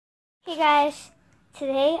Hey guys,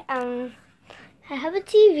 today I have a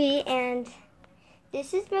TV and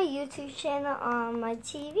this is my YouTube channel on my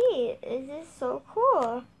TV. This is so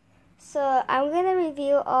cool. So I'm gonna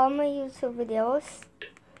review all my YouTube videos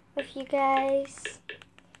with you guys.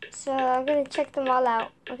 So I'm gonna check them all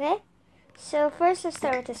out, okay? So first let's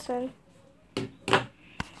start with this one.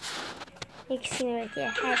 You can see me right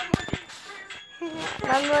there. Hi.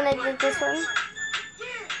 Remember when I did this one?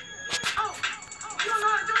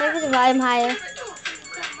 Maybe the volume higher.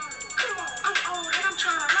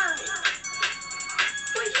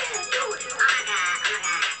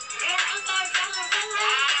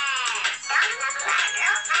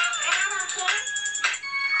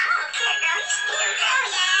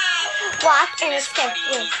 Walk in a step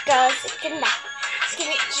with girls looking back.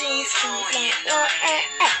 Skinny jeans, skinny pants.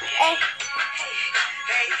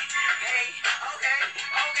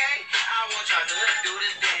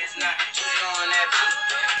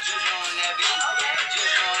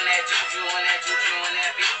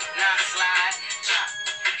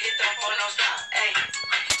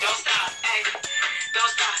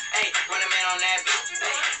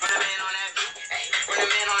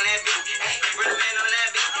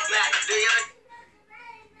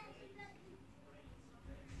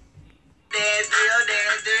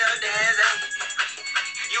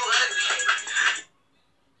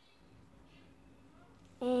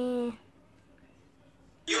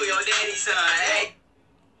 You your daddy's son, hey?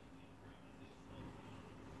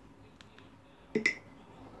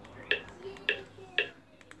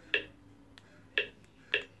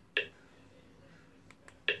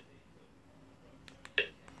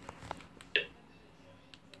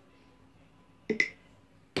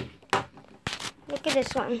 Look at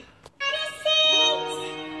this one.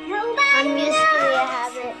 On Musically, I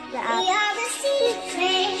have it. The app. We are the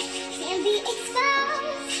secret, can be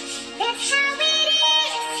exposed. That's how it is.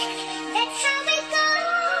 That's how it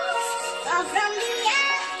goes. All from the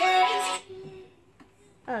others.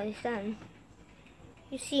 Oh, it's done.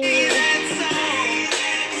 You see me.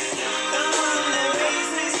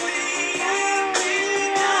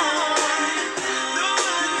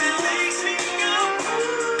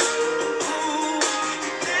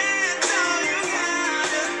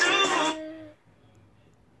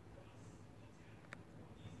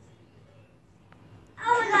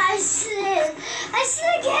 I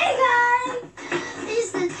said again, guys.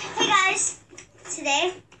 Hey guys, today,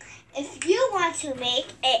 if you want to make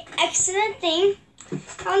an excellent thing,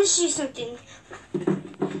 I want to show you something.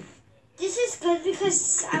 This is good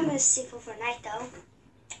because I'm gonna sleep overnight though.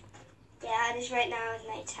 Yeah, it is right now at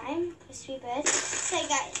nighttime. Supposed to be bed. So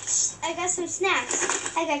I got some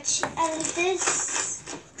snacks. I got this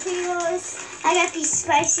Pringles. I got these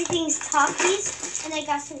spicy things, Takis, and I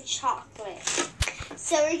got some chocolate.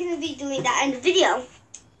 So we're going to be doing that in the video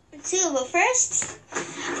too, but first,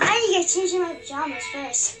 I need to get changed in my pajamas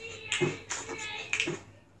first.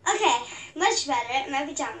 Okay, much better in my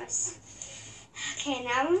pajamas. Okay,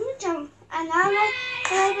 now I'm in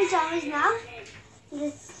my pajamas now.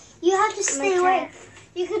 You have to stay awake.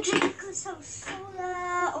 You could drink some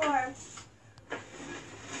soda or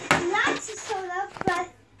lots of soda, but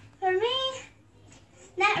for me,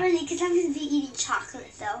 not really, because I'm going to be eating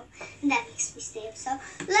chocolate, though, and that makes me stay up. So,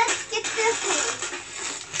 let's get to the food.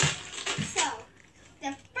 So,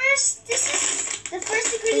 the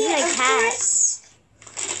first ingredient, of course,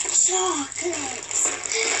 chocolate.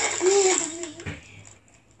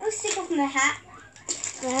 I'll stick off my hat.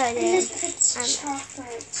 And this is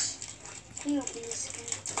chocolate. Can you open this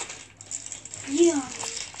again? Yum.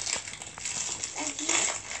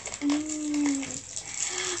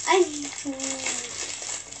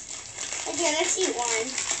 Okay, let's eat one.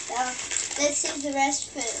 So let's save the rest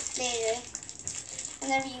for later.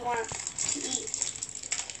 Whenever you want to eat.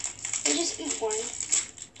 So just eat one.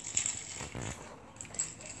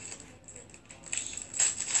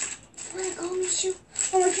 Oh, shoot.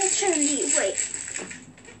 Oh, my gosh, trying to leave. Wait.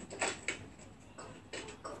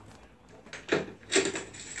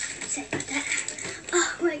 Sorry about that.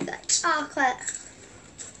 Oh my god, chocolate.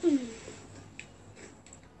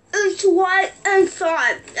 It's white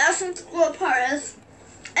inside. That's what the cool part is.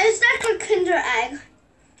 It's like a Kinder egg.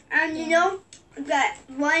 And you know, that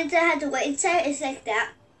one that had the white inside is like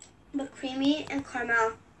that. But creamy and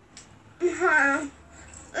caramel.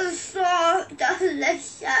 It's so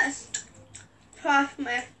delicious. Trust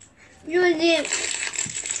me. You need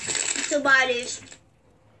to buy these.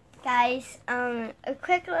 Guys, a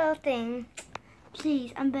quick little thing.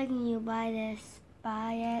 Please, I'm begging you, buy this.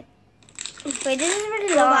 Buy it. Wait, this is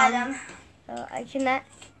really long. Buy them. So I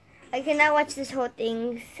cannot watch this whole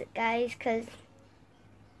thing, guys, because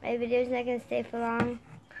my video's not gonna stay for long.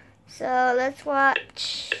 So let's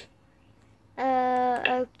watch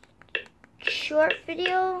a short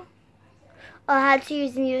video. Oh, how to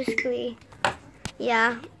use Musical.ly.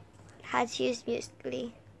 Yeah, how to use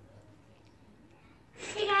Musical.ly.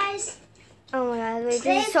 Hey guys. Oh my god, wait,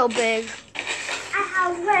 this is so big. I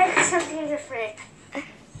have read something different.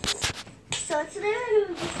 So today we're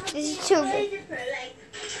going to do something This is too really big. different.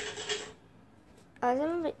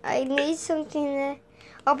 I need something to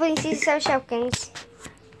open these Shopkins.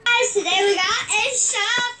 Guys, today we got a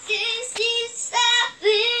Shopkins season 7.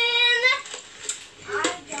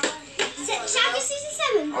 Shopkins season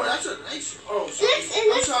 7. Oh, that's a nice. Oh, I'm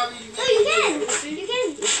sorry. No,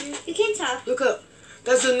 you can talk. Look up.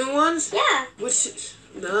 That's the new ones? Yeah. Which,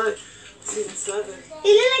 no, season 7.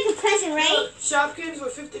 They look like a present, right? Shopkins were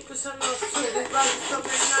 50% off too. This box is stuff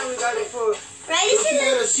right now. We got it for Right? This You is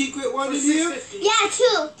got a secret one in here? $6.50. yeah,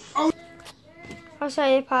 2. I'm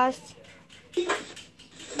sorry, it paused.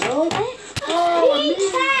 No. Pizza!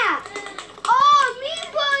 Oh, me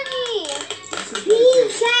bunny!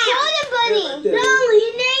 Pizza! Show the bunny! No,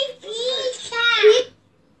 his name's Pizza!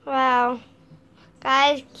 Wow.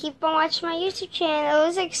 Guys, keep on watching my YouTube channel. It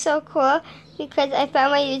was like so cool because I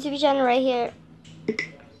found my YouTube channel right here.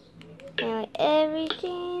 Anyway,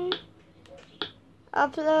 everything.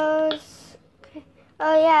 Uploads. Okay.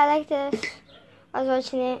 Oh yeah, I like this. I was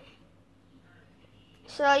watching it.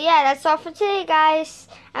 So yeah, that's all for today, guys.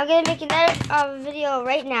 I'm gonna make another video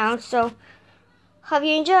right now. So hope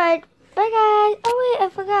you enjoyed. Bye, guys. Oh wait, I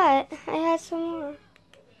forgot. I had some more.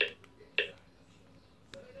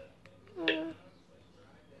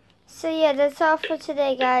 So yeah, that's all for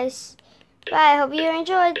today, guys. Bye. Hope you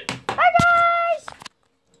enjoyed. Bye, guys.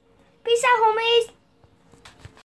 Peace out, homies.